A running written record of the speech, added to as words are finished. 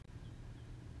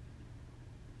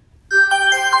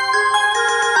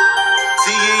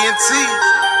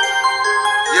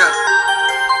Yeah.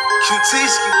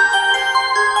 Q-T-ski.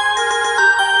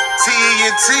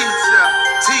 T-E-N-T.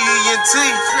 T-E-N-T.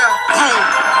 Boom.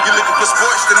 You looking for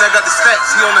sports, then I got the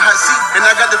stats. He on the hot seat, and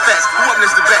I got the facts. Who up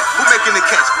next to bat? Who making the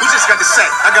catch? Who just got the sack?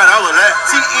 I got all of that.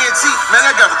 T-E-N-T, man,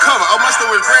 I got a cover. All my stuff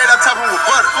is bread, I top them with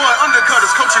butter. Foreign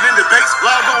undercutters, coaching in debates.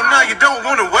 Log on now, you don't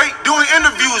wanna wait. Doing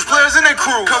interviews, players in their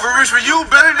crew. Coverage for you,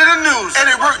 better than the news. And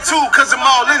it worked too, cause I'm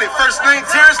all in it. First name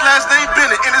Terrence, last name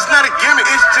Bennett. And it's not a gimmick,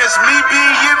 it's just me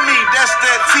being me. That's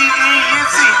that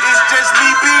T-E-N-T. It's just me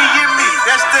being me.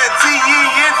 That's that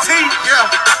T-E-N-T. Yeah.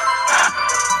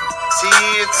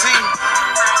 T-E-N-T.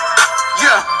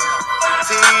 Yeah.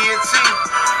 T-E-N-T.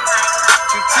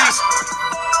 Q-T-ski.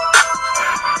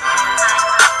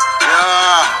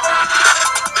 Yeah.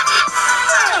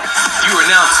 You are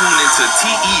now tuned into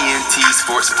TENT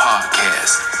Sports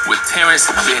Podcast with Terrence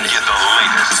Bennett. Get the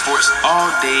latest Sports all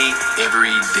day,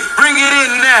 every day. Bring it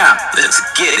in now. Let's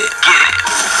get it.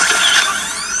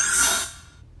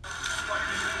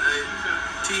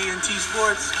 TNT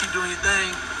Sports, keep doing your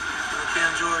thing.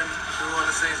 Cam Jordan, New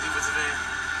Orleans Saints defensive end.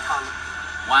 Holla.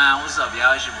 Wow, what's up,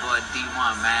 y'all? It's your boy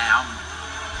D1, man.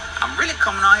 I'm really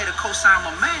coming on here to co-sign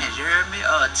my man. You heard me?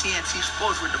 TNT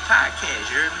Sports with the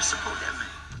podcast. You heard me? Support that man.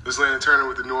 This is Landon Turner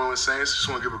with the New Orleans Saints. Just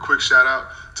want to give a quick shout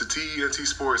out to TENT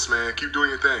Sports, man. Keep doing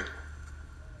your thing.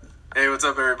 Hey, what's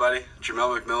up, everybody?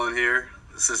 Jamel McMillan here,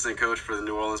 assistant coach for the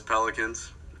New Orleans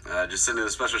Pelicans. Just sending a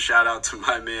special shout out to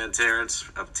my man Terrence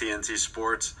of TNT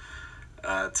Sports.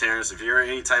 Terrence, if you're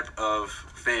any type of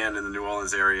fan in the New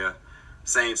Orleans area,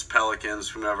 Saints, Pelicans,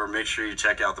 whomever, make sure you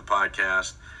check out the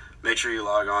podcast. Make sure you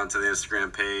log on to the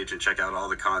Instagram page and check out all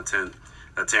the content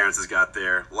that Terrence has got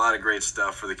there. A lot of great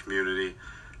stuff for the community.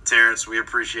 Terrence, we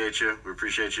appreciate you. We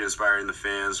appreciate you inspiring the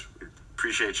fans. We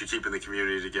appreciate you keeping the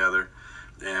community together.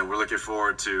 And we're looking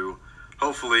forward to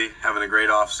hopefully having a great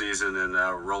offseason and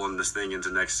rolling this thing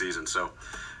into next season. So,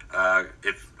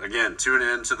 tune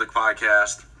in to the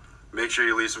podcast. Make sure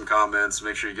you leave some comments.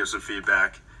 Make sure you give some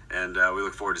feedback. And we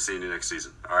look forward to seeing you next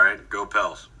season. All right? Go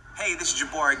Pels. Hey, this is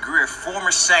Jabari Greer,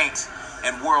 former Saint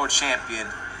and world champion.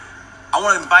 I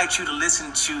want to invite you to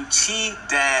listen to T-ENT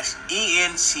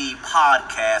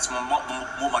podcast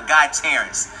with my guy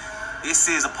Terrence. This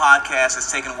is a podcast that's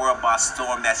taking the world by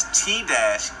storm. That's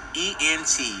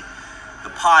T-ENT, the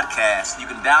podcast. You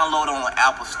can download it on the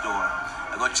Apple Store.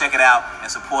 Go check it out and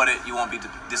support it. You won't be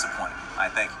disappointed. All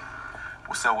right, thank you.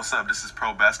 What's up? This is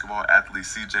pro basketball athlete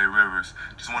CJ Rivers.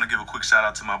 Just want to give a quick shout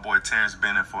out to my boy Terrence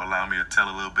Bennett for allowing me to tell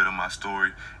a little bit of my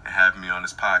story and having me on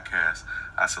this podcast.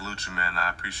 I salute you, man. I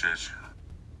appreciate you.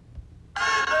 Hey,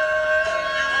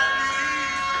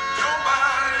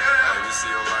 we see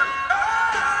you later.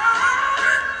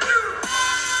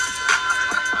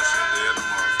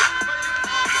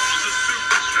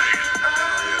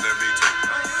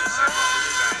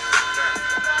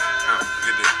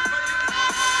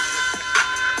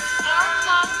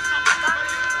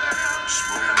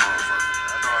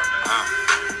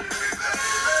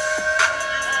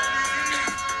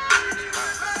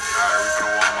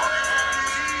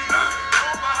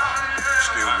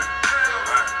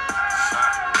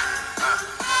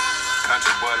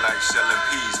 Shelling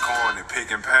peas, corn, and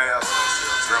picking pears.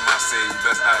 Grandma said you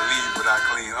best not leave without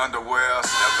clean underwears.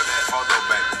 Never that photo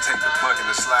baby, take the bucket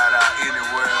and slide out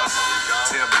anywhere else.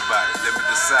 Tell me about it, let me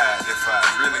decide if I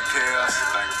really care.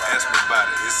 Ask me about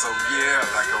it, it's so yeah,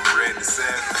 like I'm ready to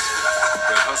savage.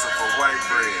 The hustle for white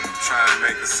bread, I'm trying to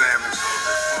make a sandwich.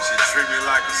 She treat me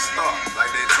like a star,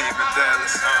 like that team in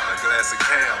Dallas. A glass of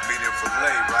cab, medium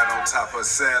filet, right on top of a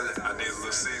salad. I need a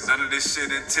little season. None of this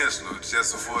shit intentional,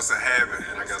 just a force of habit.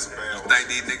 I got some bad ones. Think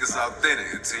these niggas authentic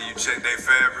until you check they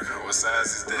fabric. What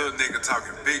size is that? Little nigga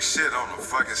talking big shit on a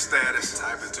fucking status.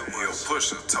 Typing too much. He'll push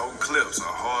her, toting clips, a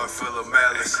heart full of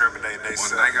malice. Incriminate they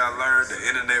One thing I learned, the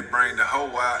internet bring the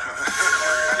hoe out.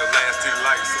 Your last 10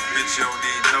 likes, a bitch you don't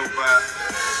need nobody.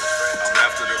 I'm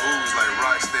after the ooze like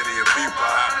Rocksteady and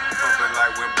Bebop. Pumping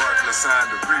like when Barkley signed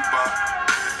the Reebok.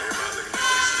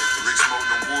 Rick smoke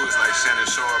them woods like Shannon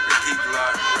Sharp and Keith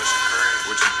Lock.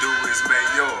 What you do is make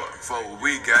yours for what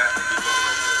we got.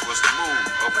 What's the move?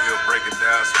 Over here breaking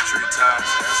down some treetops.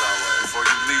 As always. Before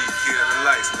you leave, kill the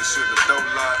lights, make sure the door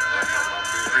lock.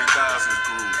 3000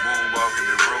 crew, moonwalking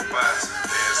in robots.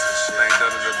 Ain't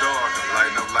done in the dark,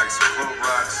 lighting up like some float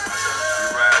rocks.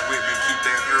 You ride with me, keep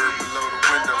that herb below the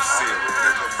windowsill.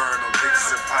 Never burn on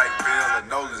Dixon Pike, Bill, or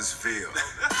Nolensville.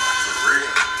 For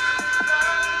real.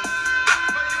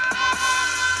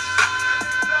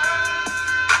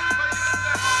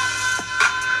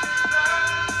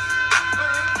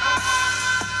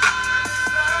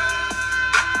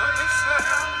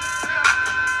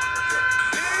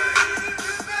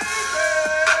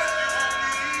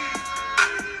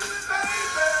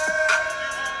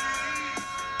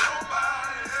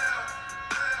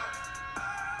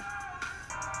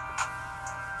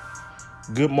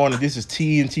 Good morning. This is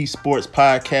TNT Sports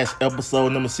Podcast,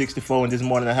 episode number 64. And this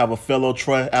morning I have a fellow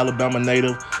Troy, Alabama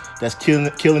native that's killing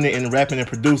it in rapping and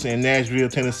producing in Nashville,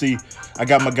 Tennessee. I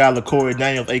got my guy LaCorey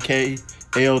Daniels, aka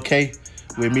LK,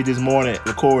 with me this morning.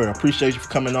 LaCorey, I appreciate you for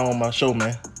coming on my show,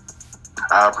 man.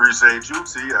 I appreciate you,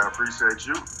 T. I appreciate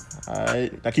you. All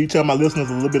right. Now, can you tell my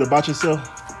listeners a little bit about yourself?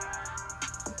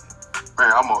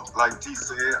 Man, like T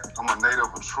said, I'm a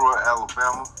native of Troy,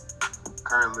 Alabama.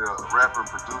 Currently a rapper and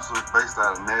producer based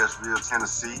out of Nashville,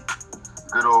 Tennessee.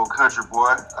 Good old country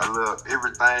boy. I love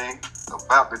everything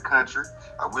about the country.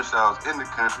 I wish I was in the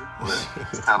country, but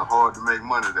it's kind of hard to make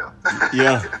money there.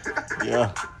 Yeah.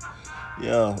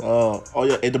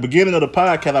 At the beginning of the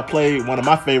podcast, I played one of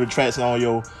my favorite tracks on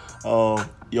your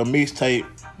mixtape.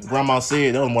 Grandma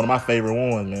Said that was one of my favorite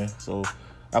ones, man. So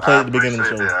I played at the beginning of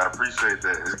the show. I appreciate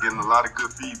that. It's getting a lot of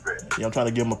good feedback. Yeah, I'm trying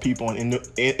to give my people in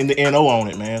the NO on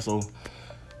it, man. So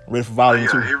ready for volume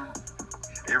 2.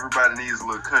 Everybody needs a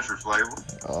little country flavor.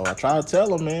 Oh, I try to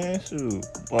tell them, man. Shoot.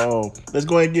 Let's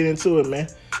go ahead and get into it, man.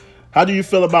 How do you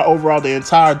feel about overall the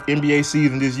entire NBA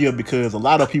season this year? Because a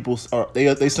lot of people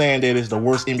they saying that it's the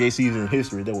worst NBA season in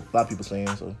history. That's what a lot of people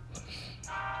saying. So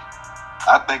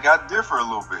I think I differ a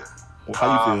little bit. Well,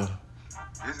 how you feel?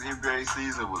 This NBA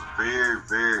season was very,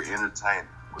 very entertaining.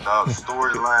 With all the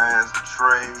storylines, the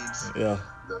trades,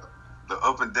 the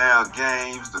up and down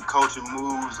games, the coaching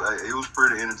moves. It was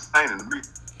pretty entertaining to me.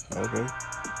 Okay.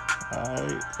 All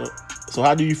right. So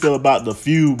how do you feel about the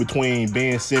feud between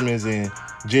Ben Simmons and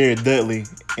Jared Dudley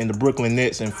in the Brooklyn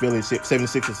Nets and Philly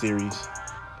 76ers series?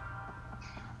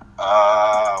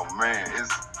 Man,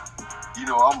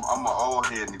 I'm an old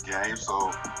head in the game,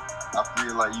 so I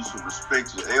feel like you should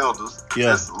respect your elders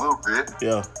just a little bit.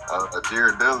 Yeah.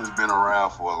 Jared Dudley's been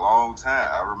around for a long time.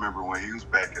 I remember when he was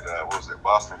back at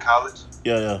Boston College.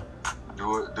 Yeah.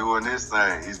 Doing this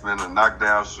thing. He's been a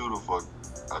knockdown shooter for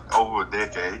over a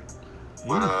decade.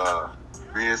 But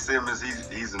Ben Simmons,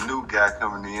 he's a new guy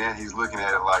coming in. He's looking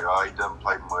at it like, he doesn't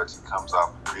play much. He comes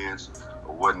off the bench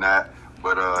or whatnot.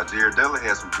 But Jared Dudley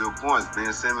has some good points.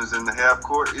 Ben Simmons in the half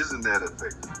court isn't that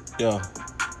effective. Yeah.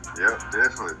 Yeah,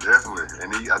 definitely.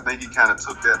 And I think he kind of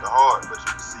took that to heart. But you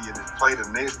can see in his play the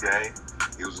next game,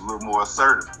 he was a little more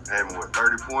assertive. Having,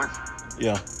 30 points?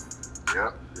 Yeah.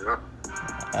 Yep.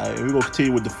 All right, we're going to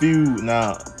continue with the feud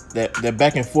now. That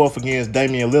back and forth against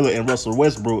Damian Lillard and Russell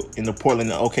Westbrook in the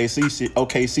Portland and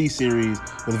OKC series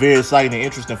was very exciting and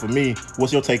interesting for me.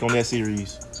 What's your take on that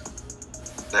series?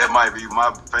 That might be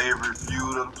my favorite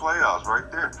feud of the playoffs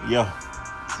right there. Yeah.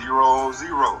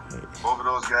 0-0. Both of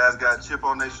those guys got a chip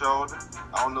on their shoulder.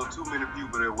 I don't know too many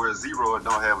people that wear 0 and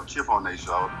don't have a chip on their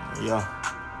shoulder. Yeah.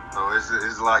 So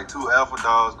it's like two alpha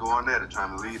dogs going at it,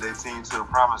 trying to lead their team to the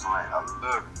promised land. I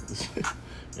love it.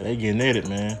 Yeah, they getting at it,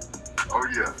 man. Oh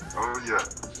yeah.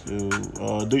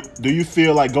 So, do you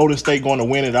feel like Golden State going to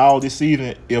win it all this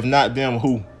season? If not them,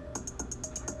 who?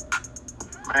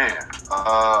 Man,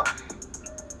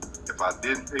 if I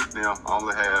didn't pick them, I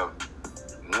only have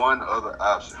one other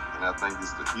option, and I think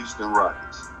it's the Houston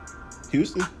Rockets.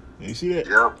 Houston? You see that?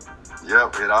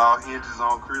 Yep. It all hinges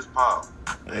on Chris Paul.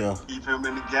 Yeah. Keep him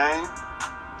in the game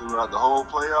throughout the whole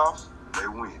playoffs, they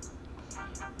win.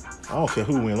 I don't care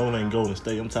who wins. Long as ain't Golden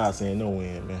State. I'm tired of saying no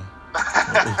win, man.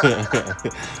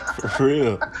 For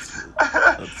real.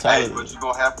 Hey, but you're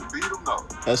going to have to beat them, though.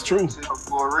 That's true.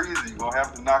 For a reason, you're going to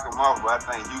have to knock them off, but I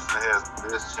think Houston has the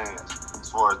best chance. As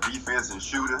far as defense and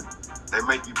shooting, they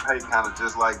make you pay kind of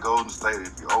just like Golden State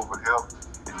if you overhelp,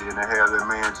 and then they have their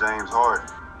man James Harden.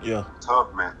 Yeah.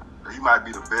 Tough, man. He might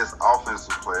be the best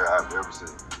offensive player I've ever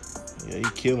seen. Yeah,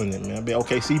 he killing it, man. I bet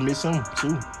OKC missed him,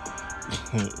 too.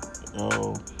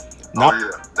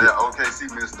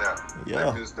 OKC missed out.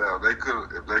 Yeah. They missed out.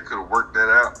 If they could have worked that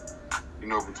out,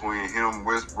 between him,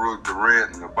 Westbrook,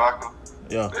 Durant, and Ibaka,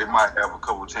 they might have a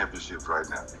couple championships right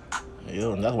now.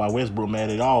 Yeah, and that's why Westbrook mad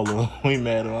at all of them. We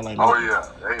mad at all like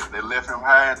that. They left him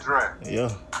high and dry. Yeah.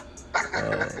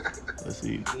 Let's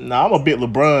see. Now, I'm a bit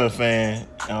LeBron fan.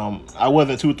 I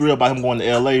wasn't too thrilled about him going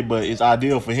to LA, but it's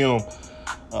ideal for him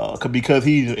because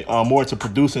he's more into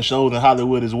producing shows in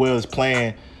Hollywood as well as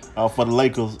playing for the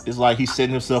Lakers. It's like he's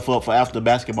setting himself up for life after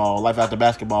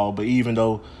basketball. But even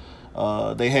though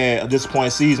they had a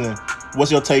disappointing season,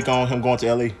 what's your take on him going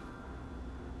to LA?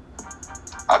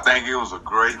 I think it was a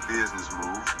great business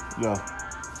move. Yeah.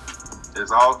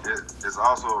 It's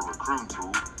also a recruiting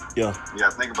tool. Yeah. Yeah,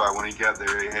 think about when he got there,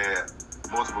 they had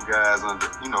multiple guys under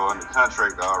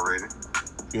contract already.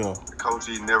 Yeah. The coach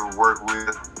he never worked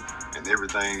with and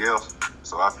everything else.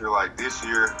 So I feel like this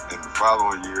year and the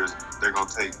following years, they're gonna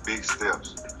take big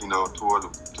steps, toward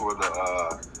the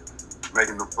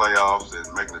making the playoffs and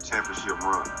making the championship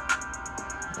run.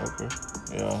 Okay.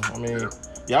 Yeah, I mean,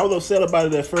 yeah, I was upset about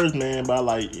it at first, man. But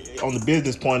like on the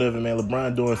business point of it, man,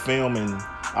 LeBron doing film and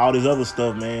all this other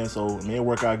stuff, man. So I mean, it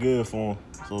worked out good for him.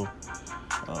 So.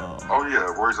 Oh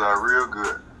yeah, it works out real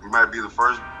good. He might be the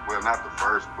first. Well, not the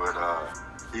first, but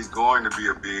he's going to be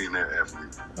a billionaire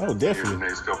athlete. Oh, definitely. In the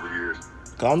next couple of years.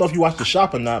 I don't know if you watch The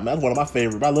Shop or not, man. That's one of my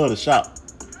favorites. I love The Shop.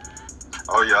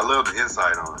 Oh yeah, I love the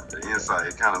insight on it. The insight,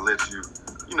 it kind of lets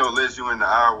you into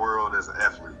our world as an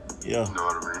athlete. Yeah. You know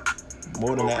what I mean?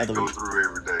 More than what that. we go through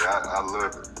every day. I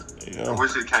love it. Yeah. I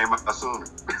wish it came out sooner.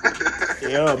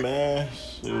 Yeah, man.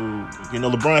 Shoot. You know,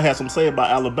 LeBron had something to say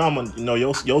about Alabama. You know,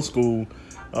 your school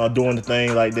doing the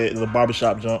thing like that, the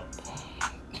barbershop jump.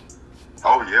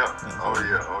 Oh yeah.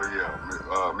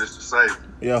 Mr. Saban.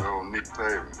 Yeah. Nick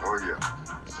Saban. Oh yeah.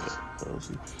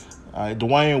 All right,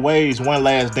 Dwayne Wade's One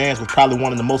Last Dance was probably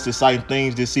one of the most exciting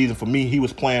things this season for me. He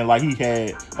was playing like he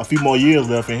had a few more years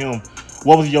left in him.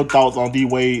 What was your thoughts on D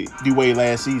Wade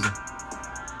last season?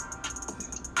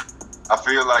 I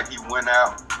feel like he went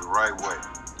out the right way.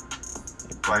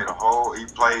 He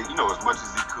played, as much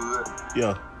as he could.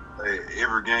 Yeah.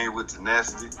 Every game with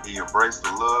tenacity. He embraced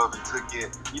the love. He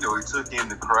took in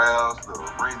the crowds, the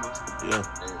arenas. Yeah.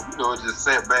 And, just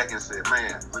sat back and said,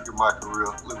 man, look at my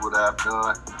career. Look what I've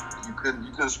done. You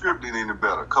couldn't script it any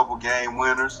better. A couple game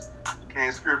winners. You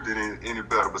can't script it any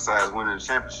better besides winning the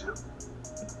championship.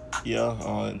 Yeah.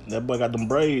 That boy got them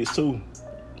braids, too.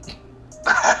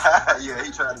 Yeah,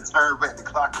 he tried to turn back the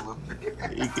clock a little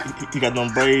bit. he got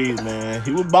them braids, man.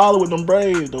 He was balling with them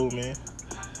braids, though, man.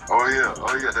 Oh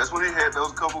yeah. That's when he had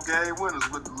those couple game winners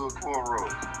with the little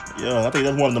cornrows. Yeah, I think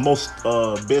that's one of the most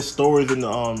best stories in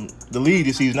the league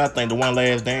this season. I think the One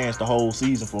Last Dance, the whole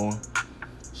season for him,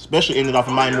 especially ended off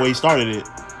in Miami where he started it.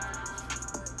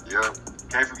 Yeah,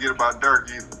 can't forget about Dirk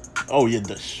either. Oh yeah,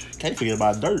 can't forget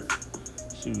about Dirk.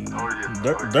 Shoot. Oh yeah,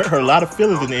 Dirk hurt a lot of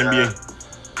feelings in the NBA.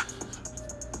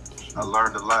 I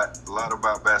learned a lot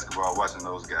about basketball watching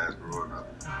those guys growing up.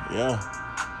 Yeah.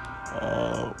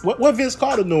 What Vince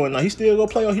Carter doing now? He still gonna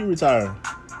play or he retiring?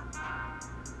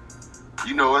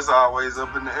 It's always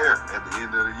up in the air. At the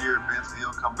end of the year, Vince,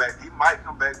 he'll come back. He might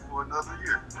come back for another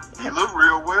year. He looked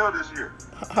real well this year.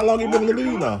 How long he been in the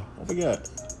league now? I forgot.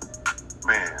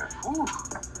 Man, whew.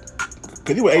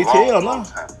 Cause he with ATL long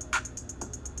now.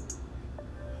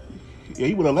 Yeah,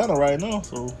 he with Atlanta right now.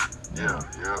 So. Yeah.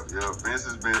 Vince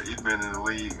he's been in the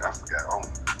league. I forgot. Oh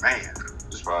man,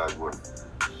 as far as what?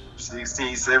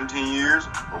 16, 17 years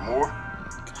or more.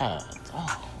 God,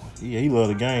 yeah, he loves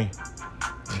the game.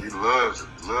 He loves it.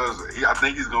 I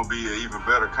think he's gonna be an even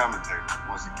better commentator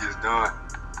once he gets done.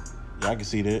 Yeah, I can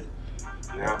see that.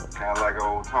 Yeah, kind of like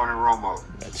old Tony Romo.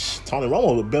 Tony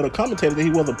Romo was a better commentator than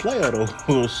he was a player, though.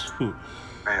 Shoot.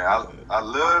 Man, I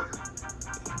love it.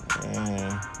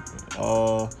 Man,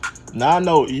 now I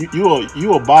know you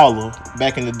a baller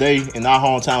back in the day in our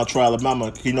hometown, Troy,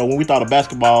 Alabama. When we thought of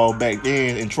basketball back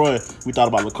then in Troy, we thought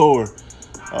about LaCour.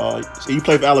 So you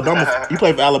played for Alabama. You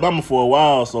played for Alabama for a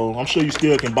while, so I'm sure you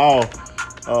still can ball.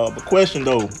 But question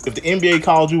though, if the NBA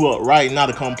called you up right now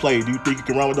to come play, do you think you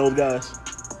can run with those guys?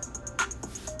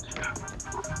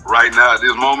 Right now, at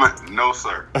this moment, no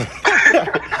sir.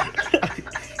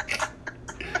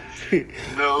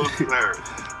 No sir.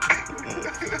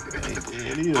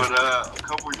 But a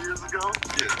couple years ago,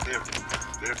 yeah,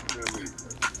 definitely.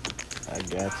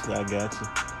 I got you.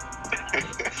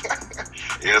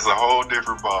 Yeah, it's a whole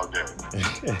different ball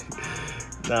game.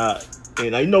 Now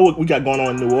you know what we got going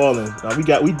on in New Orleans. Now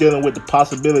we dealing with the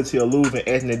possibility of losing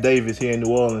Anthony Davis here in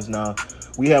New Orleans. Now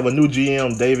we have a new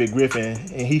GM, David Griffin,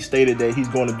 and he stated that he's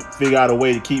going to figure out a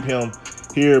way to keep him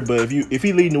here. But if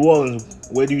he leave New Orleans,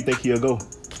 where do you think he'll go?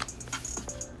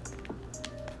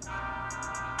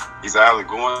 He's either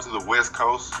going to the West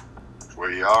Coast, where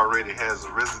he already has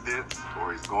a residence,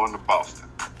 or he's going to Boston.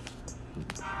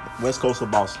 West Coast or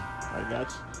Boston? I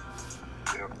got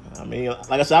you. Yep. I mean,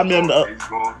 like I said, I met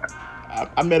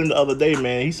him the other day,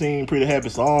 man. He seemed pretty happy,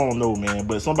 so I don't know, man.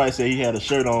 But somebody said he had a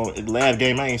shirt on the last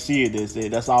game. I ain't see it. That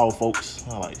said, "That's all, folks."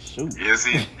 I'm like, shoot. Yes,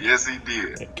 he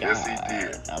did. God. Yes, he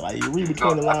did. I like you read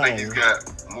between the lines. I think he's got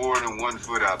more than 1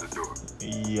 foot out the door.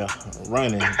 Yeah,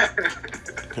 running.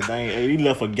 Cause he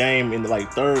left a game in the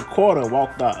third quarter and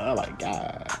walked out. I'm like,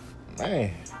 God,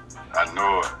 man. I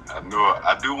know it.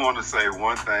 I do want to say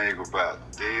one thing about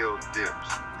Dale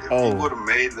Demps. If he would have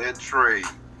made that trade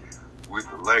with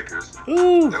the Lakers, that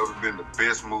would have been the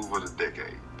best move of the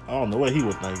decade. I don't know what he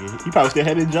was thinking. He probably still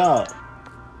had his job.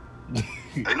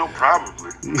 Ain't no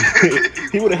probably.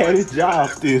 He would have had his job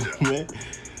still, man.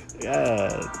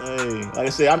 Yeah, dang. Like I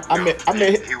said, I met.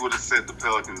 He would have set the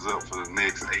Pelicans up for the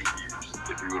next 8 years.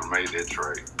 if he would have made that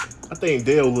trade. I think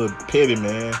Dale a little petty,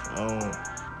 man.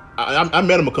 I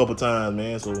met him a couple times,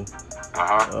 man. So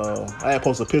I had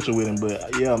posted a picture with him,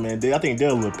 but yeah, man, I think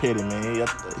Dale a little petty, man.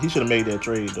 He should have made that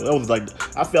trade though. That was like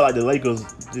I felt like the Lakers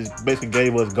just basically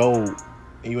gave us gold,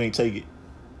 and you ain't take it.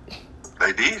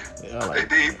 They did. Yeah, they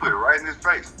did. He put it right in his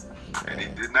face, and he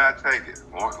did not take it.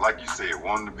 Like you said,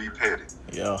 wanted to be petty.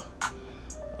 Yeah.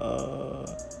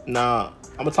 Now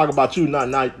I'm gonna talk about you.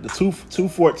 Not the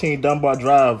 214 Dunbar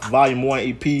Drive Volume 1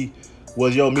 EP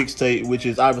was your mixtape, which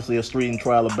is obviously a street in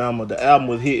Troy, Alabama. The album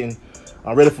was hitting.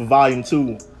 I'm ready for Volume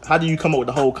 2. How do you come up with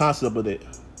the whole concept of that?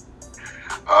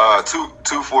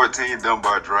 214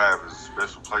 Dunbar Drive is a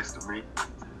special place to me.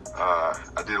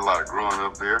 I did a lot of growing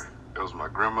up there. It was my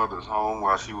grandmother's home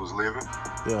while she was living.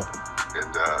 Yeah.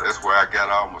 And that's where I got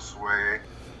all my swag,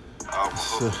 all my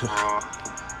hustle from.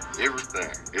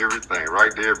 Everything.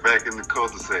 Right there back in the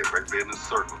cul-de-sac, right there in the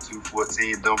circle,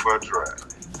 214 Dunbar Drive.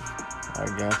 I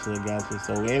got you.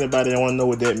 So anybody that want to know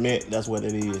what that meant, that's what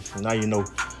it is. Now you know.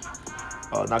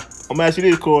 Now, I'm gonna ask you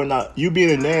this, Corey. Now, you being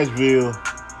in Nashville,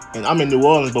 and I'm in New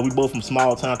Orleans, but we both from a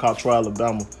small town called Troy,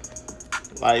 Alabama.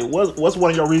 Like, what's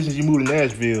one of your reasons you moved to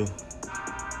Nashville?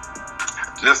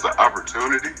 Just the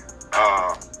opportunity.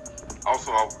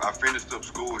 Also, I finished up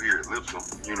school here at Lipscomb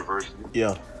University.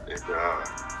 Yeah. And,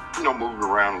 moved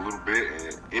around a little bit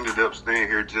and ended up staying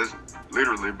here just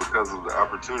literally because of the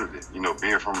opportunity.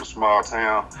 Being from a small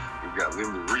town, we've got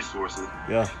limited resources.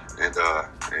 Yeah. And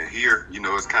here,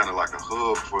 it's kind of like a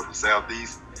hub for the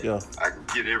Southeast. Yeah. I can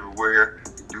get everywhere,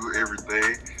 do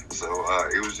everything. So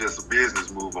it was just a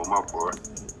business move on my part.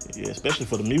 Yeah, especially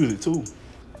for the music too.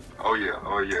 Oh yeah.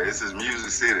 This is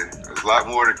Music City. There's a lot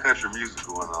more than country music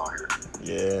going on here.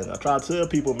 Yeah, and I try to tell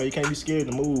people, man, you can't be scared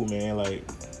to move, man. Like,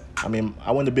 I mean, I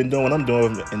wouldn't have been doing what I'm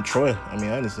doing in Troy. I mean,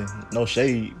 honestly, no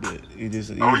shade, but it just.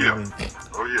 Oh yeah.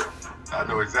 I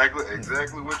know exactly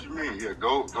what you mean. Yeah,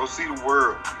 go see the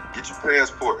world. Get your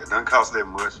passport. It doesn't cost that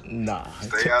much. Nah.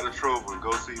 Stay out of trouble and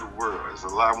go see the world. It's a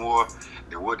lot more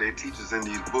than what they teach us in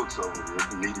these books over here.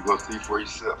 You need to go see for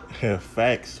yourself. Yeah,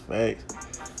 facts. All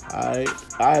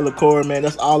right, LaCour, man.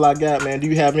 That's all I got, man. Do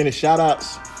you have any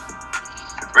shout-outs?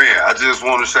 Man, I just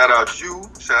want to shout out you.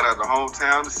 Shout out the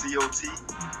hometown, the COT.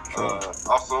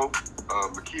 Also,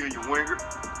 Makilia Winger.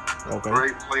 Okay.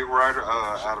 Great playwright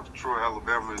out of Troy,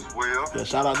 Alabama as well. Yeah,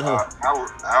 shout out to her.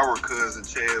 Our cousin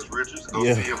Chaz Richards. Go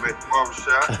see him at the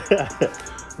barbershop.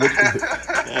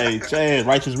 Hey, Chaz,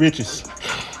 Righteous Riches.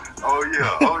 Oh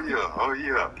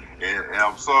yeah. And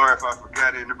I'm sorry if I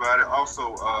forgot anybody.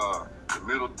 Also, the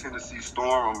Middle Tennessee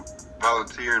Storm. I'm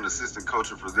volunteering, assistant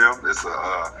coaching for them. It's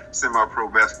a semi-pro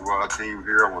basketball team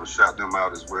here. I want to shout them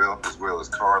out as well as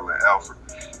Carl and Alfred.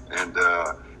 And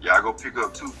I go pick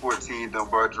up 214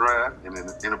 Dunbar Drive, and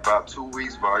in about 2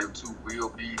 weeks, Volume 2 will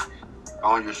be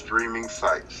on your streaming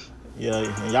sites. Yeah,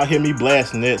 and y'all hear me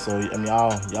blasting that, so I mean,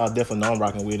 y'all definitely know I'm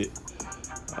rocking with it.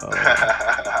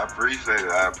 I appreciate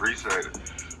it.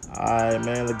 All right,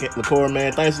 man. LaCour,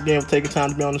 man, thanks again for taking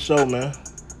time to be on the show, man.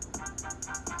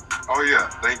 Oh, yeah.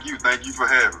 Thank you for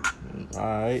having me. All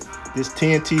right. This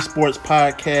TNT Sports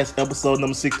Podcast, episode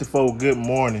number 64. Good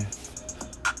morning.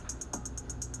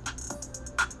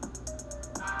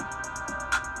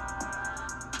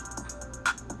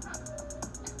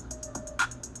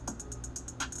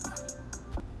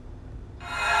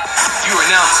 You are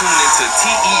now tuned into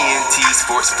TENT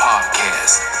Sports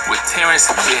Podcast with Terrence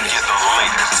Bennett.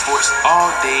 Sports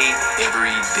all day,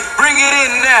 every day. Bring it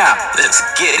in now. Let's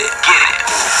get it.